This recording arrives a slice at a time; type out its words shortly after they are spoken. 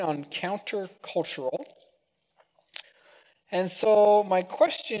on countercultural. And so my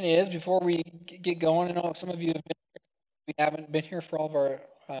question is, before we get going, I know some of you haven't been here for all of our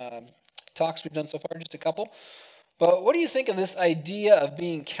talks we've done so far, just a couple. But what do you think of this idea of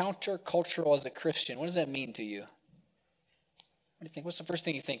being countercultural as a Christian? What does that mean to you? What do you think? What's the first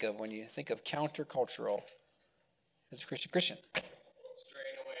thing you think of when you think of countercultural as a Christian? Straying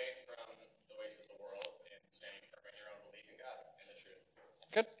away from the ways of the world and standing firm in your own belief in God and the truth.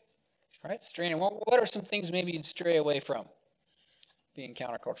 Good. All right, straying. What are some things maybe you'd stray away from being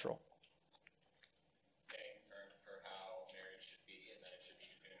countercultural? Staying firm for how marriage should be, and that it should be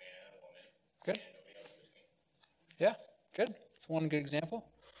between a man and a woman. Good. And nobody else in between. Yeah, good. That's one good example.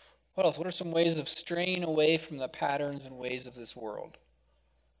 What else? What are some ways of straying away from the patterns and ways of this world?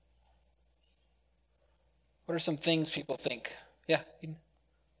 What are some things people think? Yeah.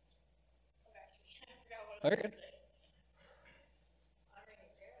 Very good.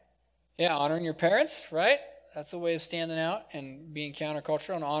 Yeah, honoring your parents, right? That's a way of standing out and being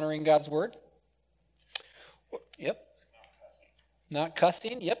countercultural and honoring God's word. Yep. Not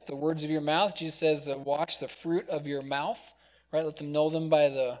cussing. Yep, the words of your mouth. Jesus says, watch the fruit of your mouth, right? Let them know them by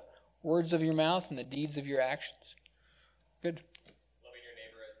the words of your mouth and the deeds of your actions. Good. Loving your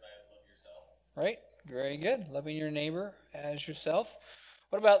neighbor as I love yourself. Right? Very good. Loving your neighbor as yourself.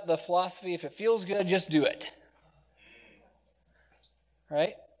 What about the philosophy, if it feels good, just do it?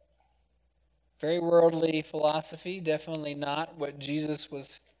 Right? Very worldly philosophy. Definitely not what Jesus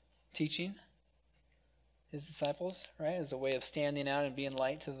was teaching his disciples, right? As a way of standing out and being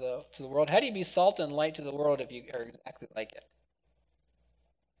light to the world. How do you be salt and light to the world if you are exactly like it?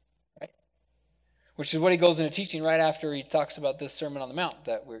 Right? Which is what he goes into teaching right after he talks about this Sermon on the Mount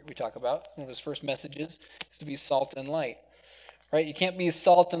that we talk about. One of his first messages is to be salt and light. Right? You can't be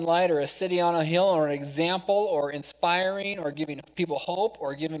salt and light or a city on a hill or an example or inspiring or giving people hope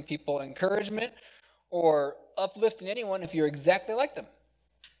or giving people encouragement or uplifting anyone if you're exactly like them.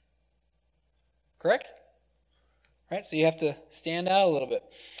 Correct? Right? So you have to stand out a little bit.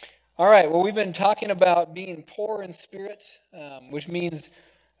 All right. Well, we've been talking about being poor in spirit, which means,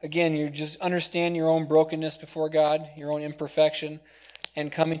 again, you just understand your own brokenness before God, your own imperfection, and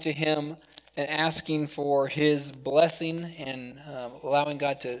coming to Him and asking for His blessing and allowing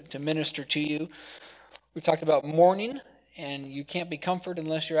God to minister to you. We talked about mourning, and you can't be comforted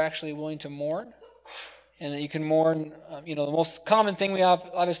unless you're actually willing to mourn. And that you can mourn, the most common thing we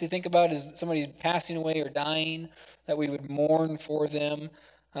obviously think about is somebody passing away or dying, that we would mourn for them.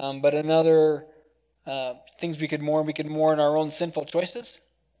 But another things we could mourn our own sinful choices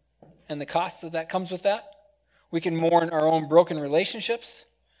and the cost that comes with that. We can mourn our own broken relationships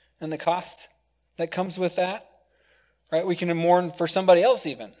and the cost that comes with that, right? We can mourn for somebody else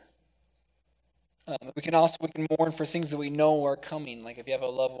even. We can mourn for things that we know are coming, like if you have a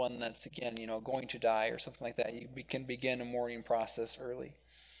loved one that's, again, going to die or something like that, you can begin a mourning process early.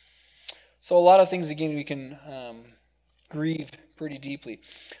 So a lot of things, again, we can grieve pretty deeply.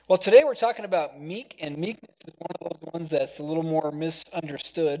 Well, today we're talking about meek, and meekness is one of those ones that's a little more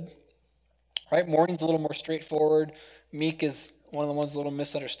misunderstood, right? Mourning's a little more straightforward. Meek is one of the ones a little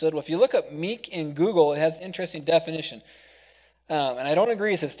misunderstood. Well, if you look up meek in Google, it has an interesting definition. And I don't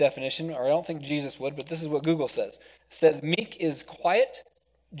agree with this definition, or I don't think Jesus would, but this is what Google says. It says meek is quiet,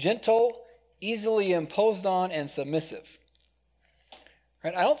 gentle, easily imposed on, and submissive.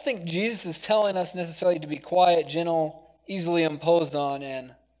 Right? I don't think Jesus is telling us necessarily to be quiet, gentle, easily imposed on,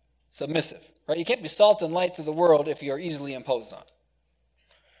 and submissive. Right? You can't be salt and light to the world if you're easily imposed on.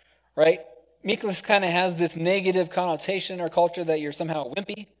 Right? Meekness kind of has this negative connotation in our culture that you're somehow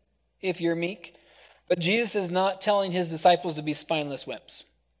wimpy if you're meek. But Jesus is not telling his disciples to be spineless wimps.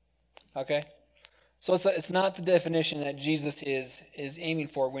 Okay? So it's not the definition that Jesus is aiming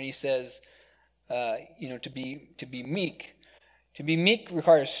for when he says, to be meek. To be meek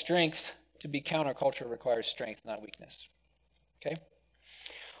requires strength. To be counterculture requires strength, not weakness. Okay?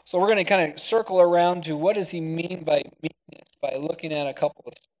 So we're going to kind of circle around to what does he mean by meekness by looking at a couple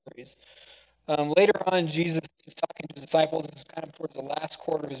of stories. Later on, Jesus is talking to the disciples. This is kind of towards the last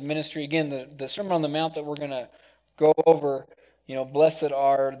quarter of his ministry. Again, the Sermon on the Mount that we're going to go over, blessed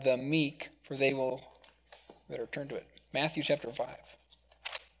are the meek, for they will, better turn to it, Matthew chapter 5.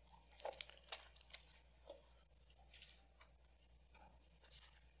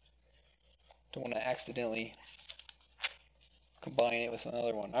 Don't want to accidentally combine it with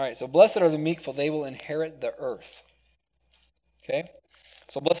another one. All right, so blessed are the meek, for they will inherit the earth. Okay?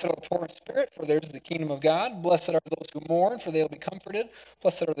 So blessed are the poor in spirit, for theirs is the kingdom of God. Blessed are those who mourn, for they will be comforted.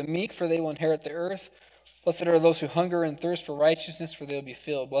 Blessed are the meek, for they will inherit the earth. Blessed are those who hunger and thirst for righteousness, for they will be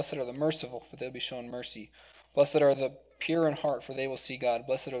filled. Blessed are the merciful, for they will be shown mercy. Blessed are the pure in heart, for they will see God.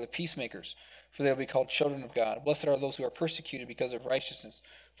 Blessed are the peacemakers, for they will be called children of God. Blessed are those who are persecuted because of righteousness,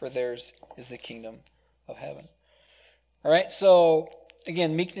 for theirs is the kingdom of heaven. All right, so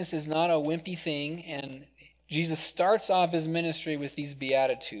again, meekness is not a wimpy thing, and Jesus starts off his ministry with these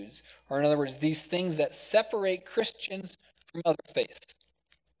beatitudes, or in other words, these things that separate Christians from other faiths.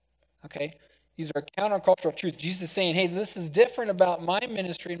 Okay? These are countercultural truths. Jesus is saying, hey, this is different about my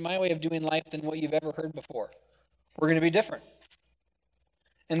ministry and my way of doing life than what you've ever heard before. We're going to be different.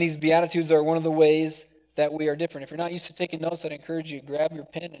 And these beatitudes are one of the ways that we are different. If you're not used to taking notes, I'd encourage you to grab your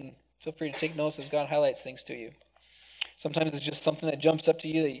pen and feel free to take notes as God highlights things to you. Sometimes it's just something that jumps out to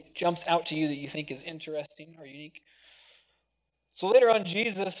you that you think is interesting or unique. So later on,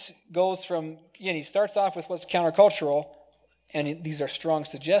 Jesus goes from, again, he starts off with what's countercultural, and these are strong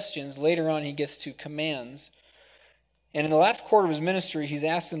suggestions. Later on, he gets to commands. And in the last quarter of his ministry, he's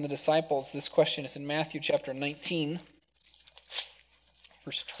asking the disciples this question. It's in Matthew chapter 19,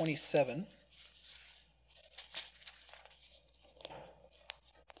 verse 27.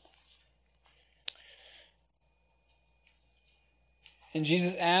 And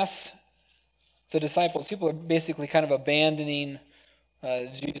Jesus asks the disciples, people are basically kind of abandoning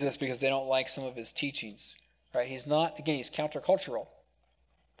Jesus because they don't like some of his teachings. Right? He's countercultural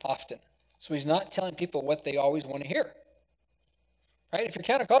often. So he's not telling people what they always want to hear. Right? If you're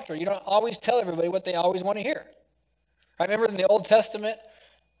countercultural, you don't always tell everybody what they always want to hear. I remember in the Old Testament,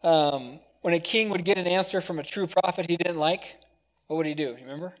 when a king would get an answer from a true prophet he didn't like, what would he do? You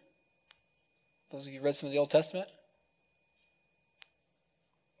remember? Those of you who read some of the Old Testament?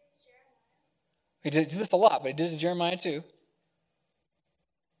 He did this a lot, but he did it to Jeremiah too.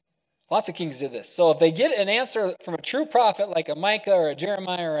 Lots of kings did this. So if they get an answer from a true prophet like a Micah or a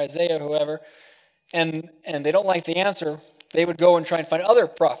Jeremiah or Isaiah or whoever, and they don't like the answer, they would go and try and find other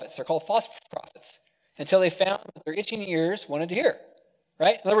prophets. They're called false prophets, until they found what their itching ears wanted to hear.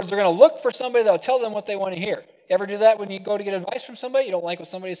 Right? In other words, they're going to look for somebody that will tell them what they want to hear. You ever do that when you go to get advice from somebody? You don't like what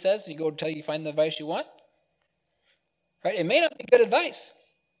somebody says, and you go until you find the advice you want? Right? It may not be good advice.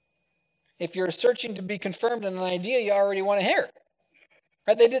 If you're searching to be confirmed in an idea you already want to hear.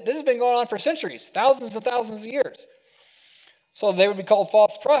 Right? This has been going on for centuries, thousands and thousands of years. So they would be called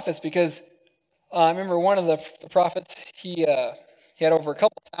false prophets because I remember one of the prophets, he had over a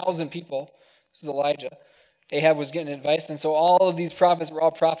couple thousand people. This is Elijah. Ahab was getting advice, and so all of these prophets were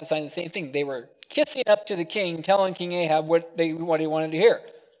all prophesying the same thing. They were kissing up to the king, telling King Ahab what he wanted to hear.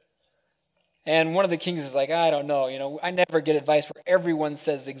 And one of the kings is like, I don't know, I never get advice where everyone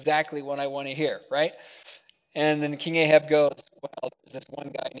says exactly what I want to hear, right? And then King Ahab goes, well, there's this one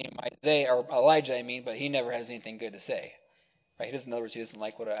guy named Isaiah, or Elijah, but he never has anything good to say. Right? In other words, he doesn't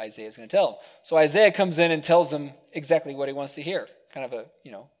like what Isaiah is going to tell him. So Isaiah comes in and tells him exactly what he wants to hear. Kind of a,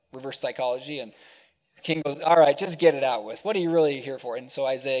 reverse psychology. And the king goes, all right, just get it out with. What are you really here for? And so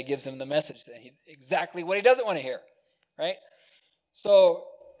Isaiah gives him the message, exactly what he doesn't want to hear. Right? So,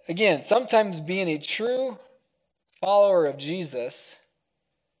 again, sometimes being a true follower of Jesus,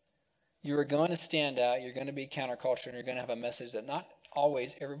 you are going to stand out, you're going to be counterculture, and you're going to have a message that not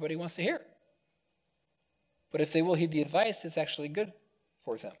always everybody wants to hear. But if they will heed the advice, it's actually good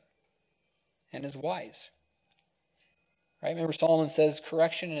for them and is wise. Right? Remember, Solomon says,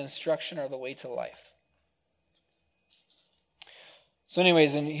 correction and instruction are the way to life. So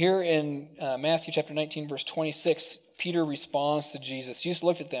anyways, here in Matthew chapter 19, verse 26, Peter responds to Jesus. Jesus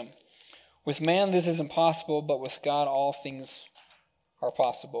looked at them. With man this is impossible, but with God all things are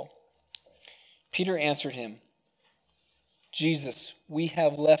possible. Peter answered him, Jesus, we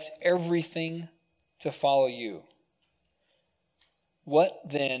have left everything to follow you. What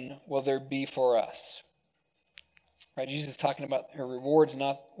then will there be for us? Right, Jesus is talking about her rewards,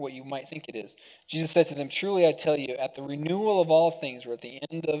 not what you might think it is. Jesus said to them, truly I tell you, at the renewal of all things, or at the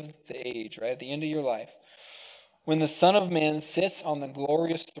end of the age, right, at the end of your life, when the Son of Man sits on the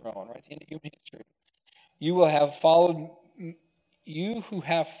glorious throne, right, at the end of human history, you who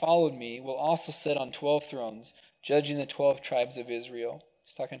have followed me will also sit on 12 thrones, judging the 12 tribes of Israel.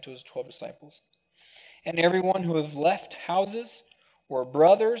 He's talking to his 12 disciples. And everyone who have left houses, or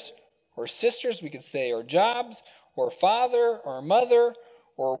brothers, or sisters, we could say, or jobs, or father, or mother,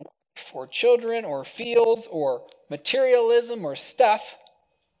 or wife, or children, or fields, or materialism, or stuff,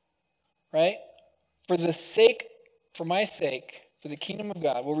 right? For my sake, for the kingdom of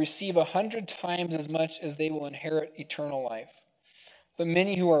God, will receive 100 times as much as they will inherit eternal life. But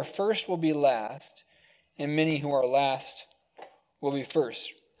many who are first will be last, and many who are last will be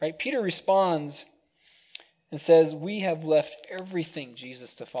first. Right? Peter responds and says, we have left everything,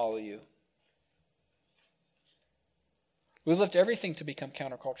 Jesus, to follow you. We've left everything to become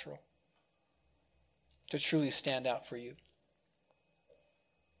countercultural. to truly stand out for you?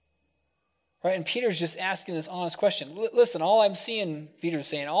 Right? And Peter's just asking this honest question. Listen, all I'm seeing, Peter's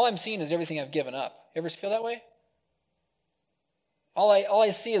saying, all I'm seeing is everything I've given up. You ever feel that way? All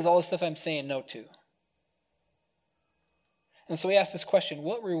I see is all the stuff I'm saying no to. And so he asks this question,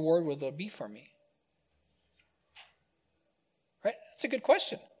 what reward will there be for me? Right? That's a good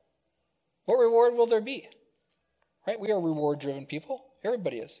question. What reward will there be? Right? We are reward-driven people.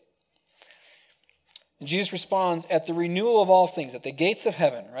 Everybody is. And Jesus responds, at the renewal of all things, at the gates of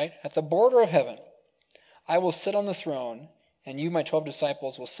heaven, right? At the border of heaven, I will sit on the throne, and you, my 12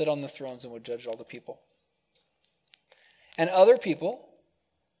 disciples, will sit on the thrones and will judge all the people. And other people,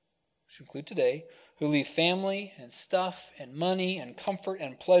 which include today, who leave family and stuff and money and comfort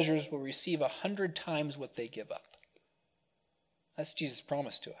and pleasures will receive 100 times what they give up. That's Jesus'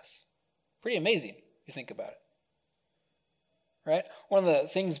 promise to us. Pretty amazing if you think about it. Right? One of the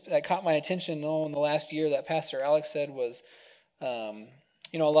things that caught my attention in the last year that Pastor Alex said was, a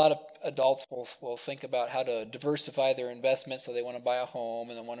lot of adults will think about how to diversify their investment. So they want to buy a home,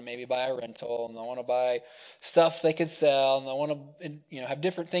 and they want to maybe buy a rental, and they want to buy stuff they could sell, and they want to have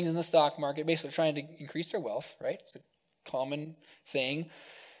different things in the stock market, basically trying to increase their wealth, right? It's a common thing.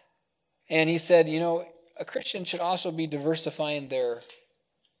 And he said, a Christian should also be diversifying their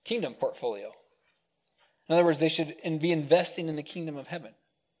kingdom portfolio. In other words, they should be investing in the kingdom of heaven,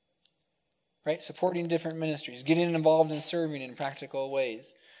 right? Supporting different ministries, getting involved in serving in practical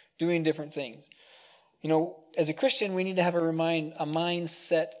ways, doing different things. As a Christian, we need to have a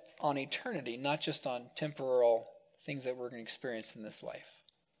mindset on eternity, not just on temporal things that we're going to experience in this life.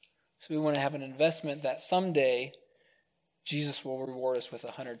 So we want to have an investment that someday Jesus will reward us with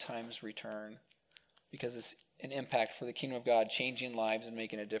 100 times return, because it's an impact for the kingdom of God, changing lives and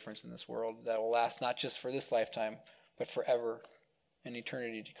making a difference in this world that will last not just for this lifetime, but forever in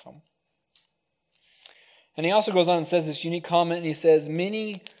eternity to come. And he also goes on and says this unique comment, and he says,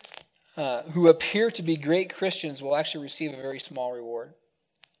 many who appear to be great Christians will actually receive a very small reward.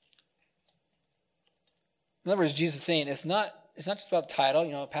 In other words, Jesus is saying it's not just about title.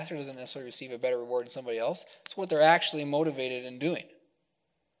 A pastor doesn't necessarily receive a better reward than somebody else. It's what they're actually motivated in doing.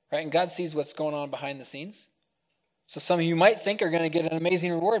 Right? And God sees what's going on behind the scenes. So some of you might think are going to get an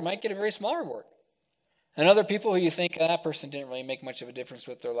amazing reward might get a very small reward. And other people who you think that person didn't really make much of a difference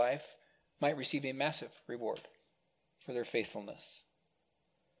with their life might receive a massive reward for their faithfulness.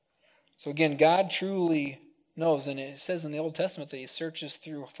 So again, God truly knows, and it says in the Old Testament that he searches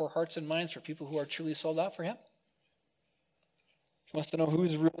for hearts and minds for people who are truly sold out for him. He wants to know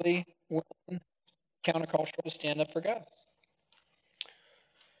who's really willing, countercultural, to stand up for God.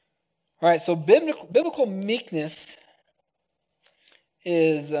 All right, so biblical meekness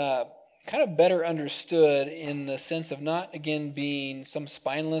is kind of better understood in the sense of not, again, being some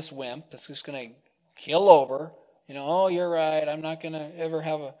spineless wimp that's just going to keel over. Oh, you're right, I'm not going to ever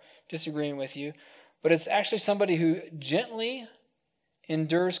have a disagreement with you. But it's actually somebody who gently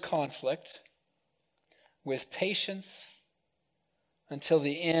endures conflict with patience until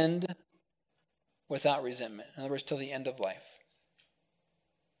the end without resentment. In other words, till the end of life.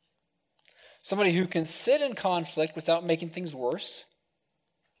 Somebody who can sit in conflict without making things worse.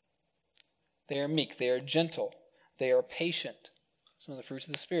 They are meek. They are gentle. They are patient. Some of the fruits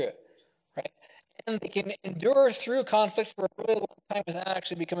of the Spirit. Right? And they can endure through conflict for a really long time without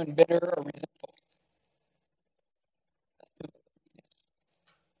actually becoming bitter or resentful.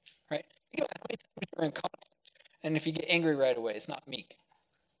 Right? Think about how many times you're in conflict, and if you get angry right away, it's not meek.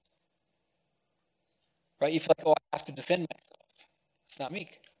 Right? You feel like, I have to defend myself. It's not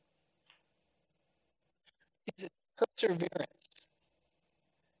meek. Is it perseverance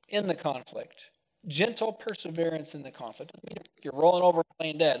in the conflict? Gentle perseverance in the conflict. You're rolling over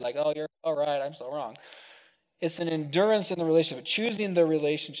playing dead, like, you're all right, I'm so wrong. It's an endurance in the relationship, choosing the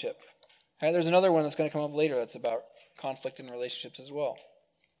relationship. Right? There's another one that's going to come up later that's about conflict in relationships as well.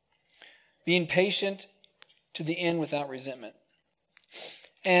 Being patient to the end without resentment.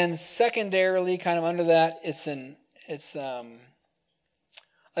 And secondarily, kind of under that, it's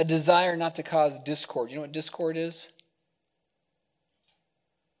a desire not to cause discord. You know what discord is?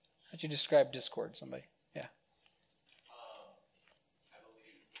 How'd you describe discord, somebody? Yeah. I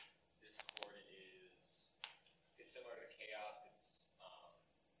believe discord it's similar to chaos. It's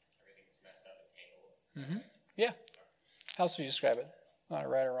everything's messed up and tangled. Mm-hmm. Yeah. How else would you describe it? Not a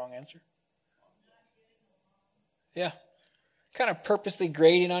right or wrong answer. Yeah. Kind of purposely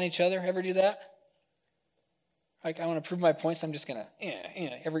grading on each other. Ever do that? Like, I want to prove my points. I'm just going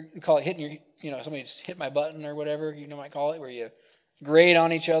to, you call it hitting your, somebody just hit my button or whatever, might call it, where you grade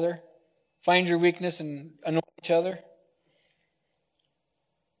on each other, find your weakness and annoy each other.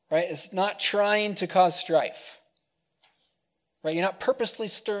 right? It's not trying to cause strife, right? You're not purposely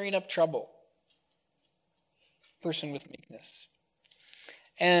stirring up trouble. Person with meekness.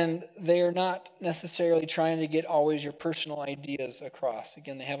 And they are not necessarily trying to get always your personal ideas across.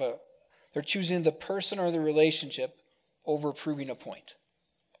 Again, they're choosing the person or the relationship over proving a point.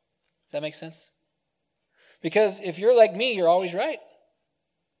 Does that make sense? Because if you're like me, you're always right.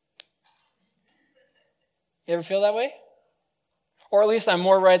 You ever feel that way? Or at least I'm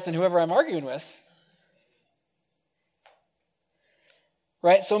more right than whoever I'm arguing with.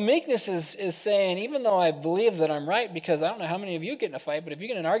 Right? So meekness is saying, even though I believe that I'm right, because I don't know how many of you get in a fight, but if you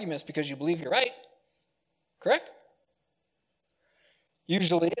get in an argument, it's because you believe you're right. Correct?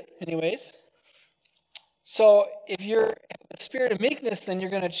 Usually, anyways. So if you're in the spirit of meekness, then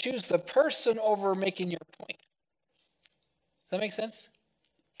you're going to choose the person over making your point. Does that make sense?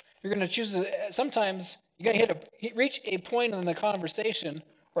 You're going to choose, sometimes you're going to reach a point in the conversation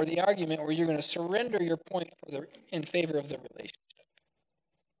or the argument where you're going to surrender your point in favor of the relationship.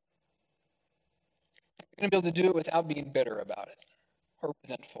 You're going to be able to do it without being bitter about it or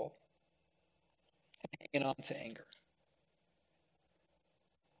resentful and hanging on to anger.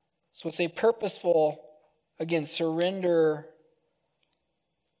 So it's a purposeful, again, surrender,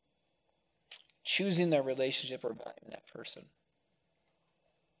 choosing that relationship or valuing that person.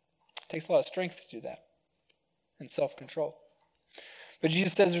 It takes a lot of strength to do that and self-control. But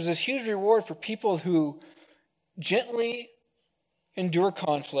Jesus says there's this huge reward for people who gently endure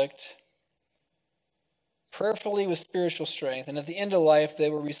conflict, prayerfully with spiritual strength, and at the end of life, they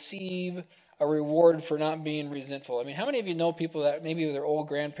will receive a reward for not being resentful. I mean, how many of you know people that maybe with their old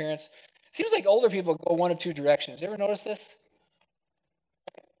grandparents? It seems like older people go one of two directions. You ever notice this?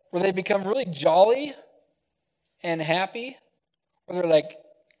 Where they become really jolly and happy, or they're like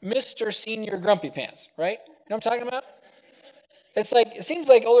Mr. Senior Grumpy Pants, right? You know what I'm talking about? It seems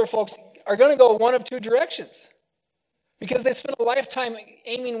like older folks are going to go one of two directions because they spend a lifetime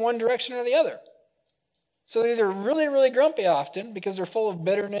aiming one direction or the other. So they're either really, really grumpy often because they're full of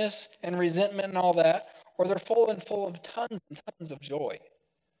bitterness and resentment and all that, or they're full of tons and tons of joy.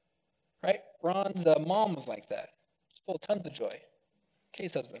 Right? Ron's mom was like that. Full of tons of joy.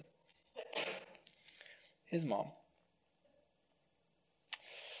 Kay's husband. His mom.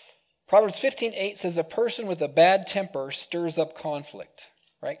 Proverbs 15:8 says, a person with a bad temper stirs up conflict,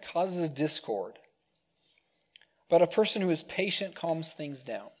 right? Causes discord. But a person who is patient calms things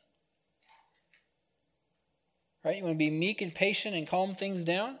down. Right? You want to be meek and patient and calm things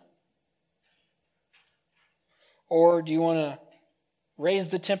down? Or do you want to raise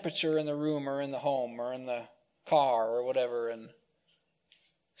the temperature in the room or in the home or in the car or whatever and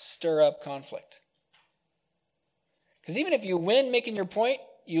stir up conflict? Because even if you win making your point,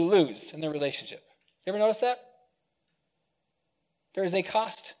 you lose in the relationship. You ever notice that? There is a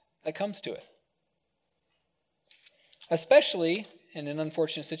cost that comes to it. Especially in an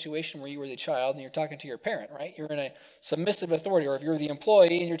unfortunate situation where you were the child and you're talking to your parent, right? You're in a submissive authority, or if you're the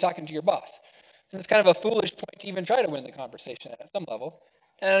employee and you're talking to your boss. And it's kind of a foolish point to even try to win the conversation at some level.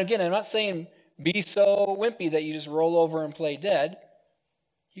 And again, I'm not saying be so wimpy that you just roll over and play dead.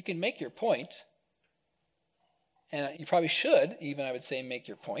 You can make your point. And you probably should, even I would say, make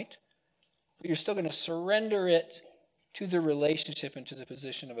your point. But you're still going to surrender it to the relationship and to the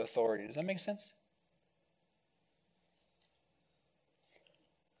position of authority. Does that make sense?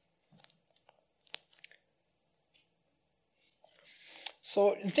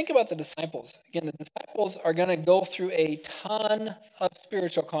 So think about the disciples. Again, the disciples are going to go through a ton of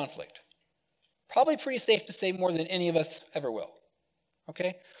spiritual conflict. Probably pretty safe to say more than any of us ever will.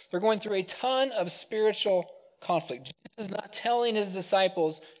 Okay? They're going through a ton of spiritual conflict. Jesus is not telling his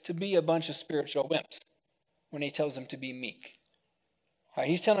disciples to be a bunch of spiritual wimps when he tells them to be meek. All right,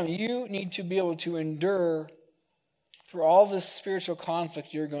 he's telling them you need to be able to endure through all this spiritual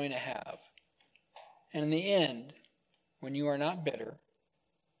conflict you're going to have. And in the end, when you are not bitter,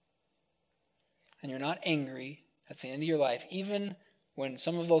 and you're not angry at the end of your life, even when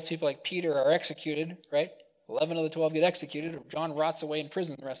some of those people like Peter are executed, right? 11 of the 12 get executed, or John rots away in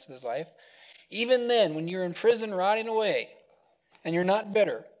prison the rest of his life. Even then, when you're in prison rotting away, and you're not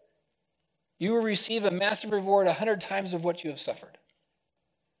bitter, you will receive a massive reward 100 times of what you have suffered.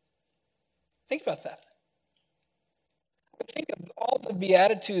 Think about that. Think of all the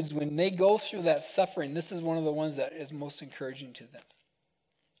Beatitudes when they go through that suffering. This is one of the ones that is most encouraging to them.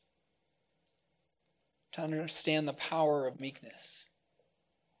 To understand the power of meekness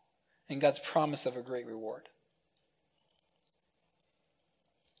and God's promise of a great reward.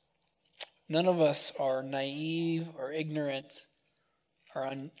 None of us are naive or ignorant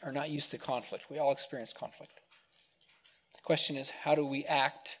or are not used to conflict. We all experience conflict. The question is, how do we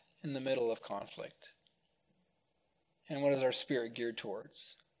act in the middle of conflict? And what is our spirit geared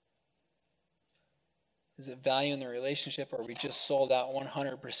towards? Is it value in the relationship, or are we just sold out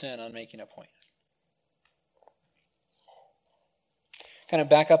 100% on making a point? Kind of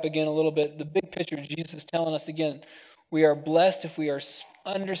back up again a little bit. The big picture, Jesus is telling us again, we are blessed if we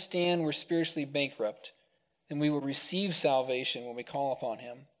understand we're spiritually bankrupt, and we will receive salvation when we call upon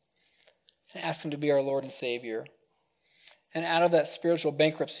him and ask him to be our Lord and Savior. And out of that spiritual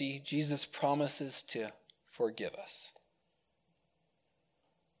bankruptcy, Jesus promises to forgive us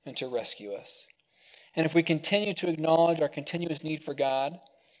and to rescue us. And if we continue to acknowledge our continuous need for God,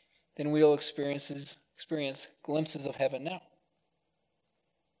 then we'll experience glimpses of heaven now.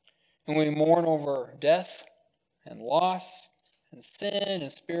 And when we mourn over death and loss and sin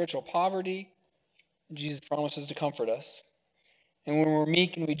and spiritual poverty, Jesus promises to comfort us. And when we're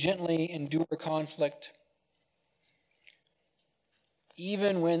meek and we gently endure conflict,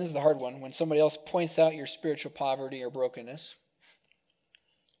 even when, this is the hard one, when somebody else points out your spiritual poverty or brokenness,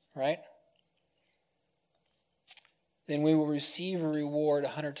 right? Then we will receive a reward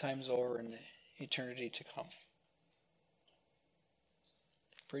 100 times over in the eternity to come.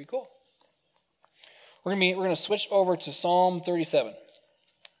 Pretty cool. We're going to switch over to Psalm 37.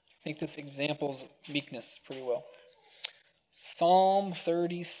 I think this examples meekness pretty well. Psalm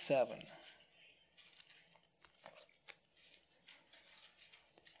 37.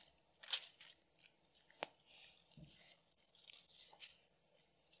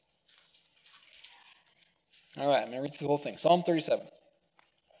 All right, I'm going to read through the whole thing. Psalm 37.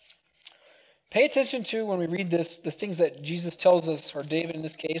 Pay attention to, when we read this, the things that Jesus tells us, or David in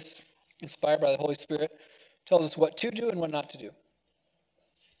this case, inspired by the Holy Spirit, tells us what to do and what not to do.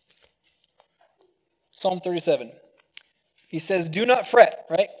 Psalm 37. He says, do not fret,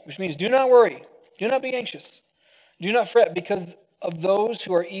 right? Which means do not worry. Do not be anxious. Do not fret because of those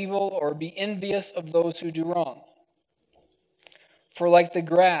who are evil, or be envious of those who do wrong. For like the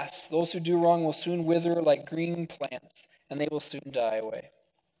grass, those who do wrong will soon wither like green plants, and they will soon die away.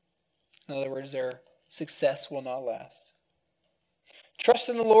 In other words, their success will not last. Trust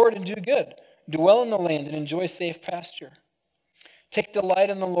in the Lord and do good. Dwell in the land and enjoy safe pasture. Take delight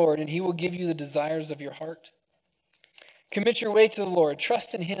in the Lord, and he will give you the desires of your heart. Commit your way to the Lord.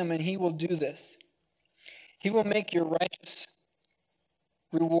 Trust in him, and he will do this. He will make your righteous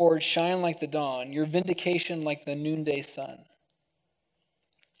reward shine like the dawn, your vindication like the noonday sun.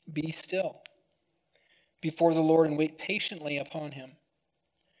 Be still before the Lord and wait patiently upon him.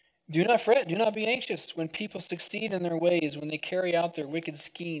 Do not fret, do not be anxious when people succeed in their ways, when they carry out their wicked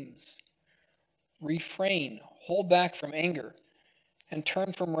schemes. Refrain, hold back from anger, and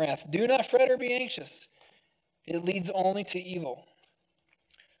turn from wrath. Do not fret or be anxious. It leads only to evil.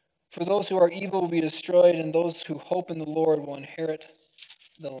 For those who are evil will be destroyed, and those who hope in the Lord will inherit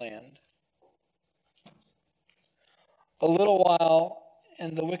the land. A little while,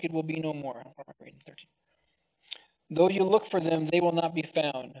 and the wicked will be no more. What am I reading? 13. Though you look for them, they will not be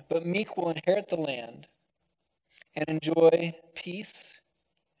found, but meek will inherit the land and enjoy peace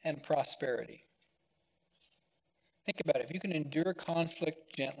and prosperity. Think about it. If you can endure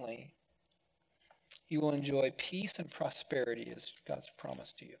conflict gently, you will enjoy peace and prosperity as God's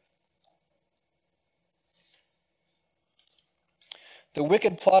promised to you. The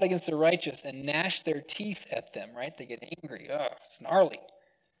wicked plot against the righteous and gnash their teeth at them, right? They get angry. It's gnarly.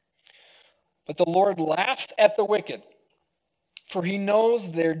 But the Lord laughs at the wicked, for he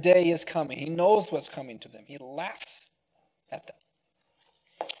knows their day is coming. He knows what's coming to them. He laughs at them.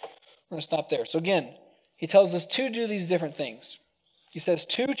 We're going to stop there. So again, he tells us to do these different things. He says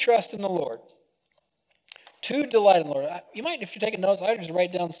to trust in the Lord, to delight in the Lord. You might, if you're taking notes, I would just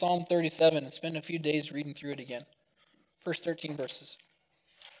write down Psalm 37 and spend a few days reading through it again. First 13 verses.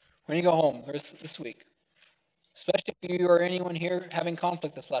 When you go home this week, especially if you or anyone here having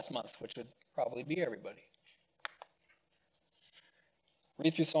conflict this last month, which would probably be everybody.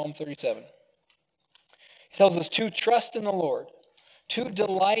 Read through Psalm 37. He tells us to trust in the Lord, to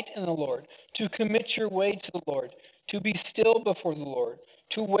delight in the Lord, to commit your way to the Lord, to be still before the Lord,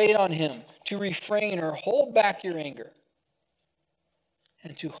 to wait on him, to refrain or hold back your anger,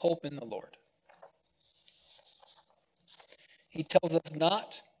 and to hope in the Lord. He tells us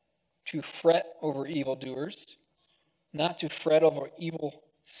not to fret over evildoers, not to fret over evil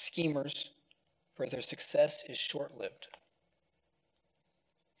schemers, for their success is short-lived.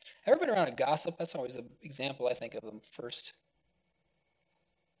 Ever been around a gossip? That's always the example I think of them first.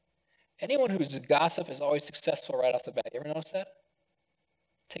 Anyone who's a gossip is always successful right off the bat. You ever notice that?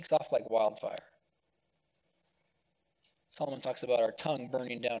 Takes off like wildfire. Solomon talks about our tongue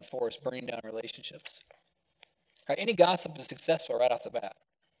burning down forests, burning down relationships. All right, any gossip is successful right off the bat.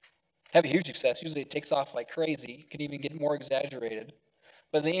 have a huge success. Usually it takes off like crazy, can even get more exaggerated.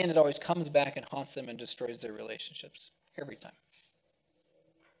 But in the end, it always comes back and haunts them and destroys their relationships every time.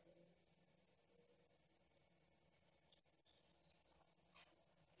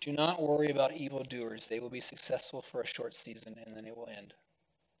 Do not worry about evildoers. They will be successful for a short season, and then it will end.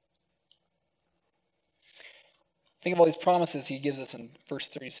 Think of all these promises he gives us in verse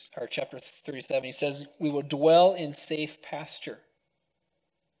 30, or chapter 37. He says, we will dwell in safe pasture.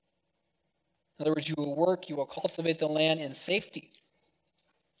 In other words, you will work, you will cultivate the land in safety.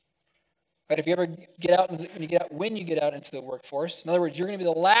 Right? If you ever get out, when you get out into the workforce, in other words, you're going to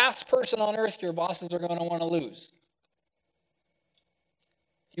be the last person on earth your bosses are going to want to lose.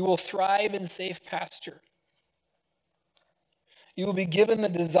 You will thrive in safe pasture. You will be given the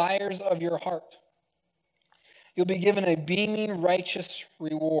desires of your heart. You'll be given a beaming righteous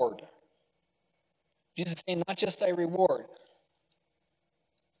reward. Jesus is saying, not just a reward,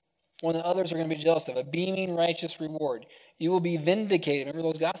 one that others are going to be jealous of, a beaming righteous reward. You will be vindicated. Remember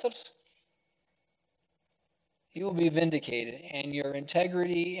those gossips? You will be vindicated, and your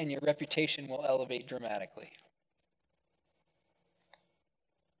integrity and your reputation will elevate dramatically.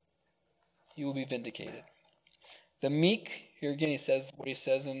 You will be vindicated. The meek, here again he says what he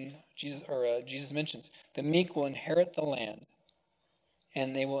says in Jesus, or Jesus mentions, the meek will inherit the land,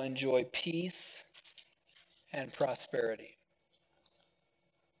 and they will enjoy peace and prosperity.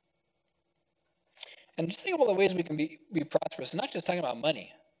 And just think of all the ways we can be prosperous. Not just talking about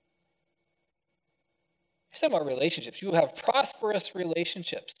money. He's talking about relationships. You will have prosperous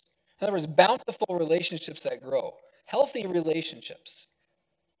relationships. In other words, bountiful relationships that grow. Healthy relationships.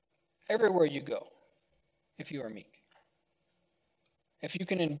 Everywhere you go, if you are meek. If you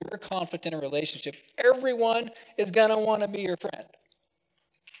can endure conflict in a relationship, everyone is going to want to be your friend.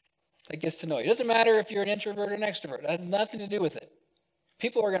 That gets to know you. It doesn't matter if you're an introvert or an extrovert. That has nothing to do with it.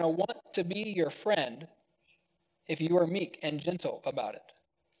 People are going to want to be your friend if you are meek and gentle about it.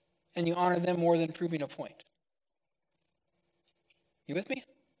 And you honor them more than proving a point. You with me?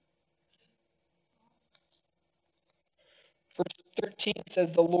 Verse 13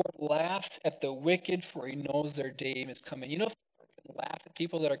 says, the Lord laughs at the wicked, for he knows their day is coming. You know, if you laugh at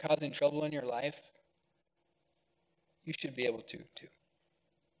people that are causing trouble in your life, you should be able to too.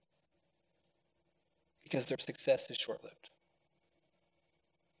 Because their success is short-lived.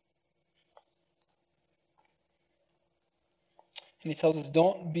 And he tells us,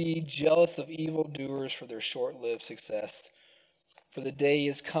 don't be jealous of evildoers for their short-lived success, for the day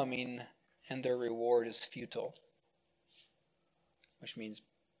is coming and their reward is futile. Which means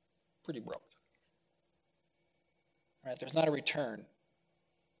pretty broke. Right? There's not a return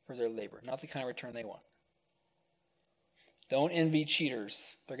for their labor, not the kind of return they want. Don't envy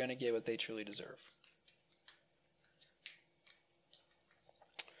cheaters. They're going to get what they truly deserve.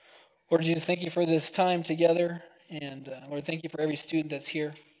 Lord Jesus, thank you for this time together. And Lord, thank you for every student that's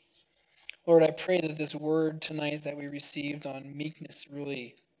here. Lord, I pray that this word tonight that we received on meekness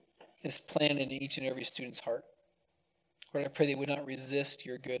really is planted in each and every student's heart. Lord, I pray they would not resist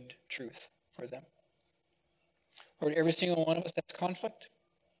your good truth for them. Lord, every single one of us has conflict.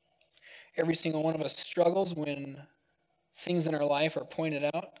 Every single one of us struggles when things in our life are pointed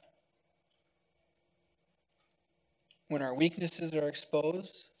out, when our weaknesses are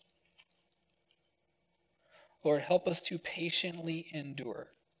exposed. Lord, help us to patiently endure,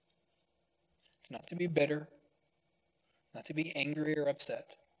 not to be bitter, not to be angry or upset,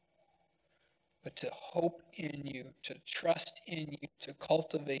 but to hope in you, to trust in you, to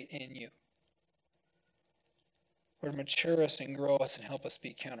cultivate in you. Lord, mature us and grow us and help us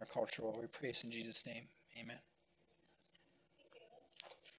be countercultural. We praise in Jesus' name. Amen.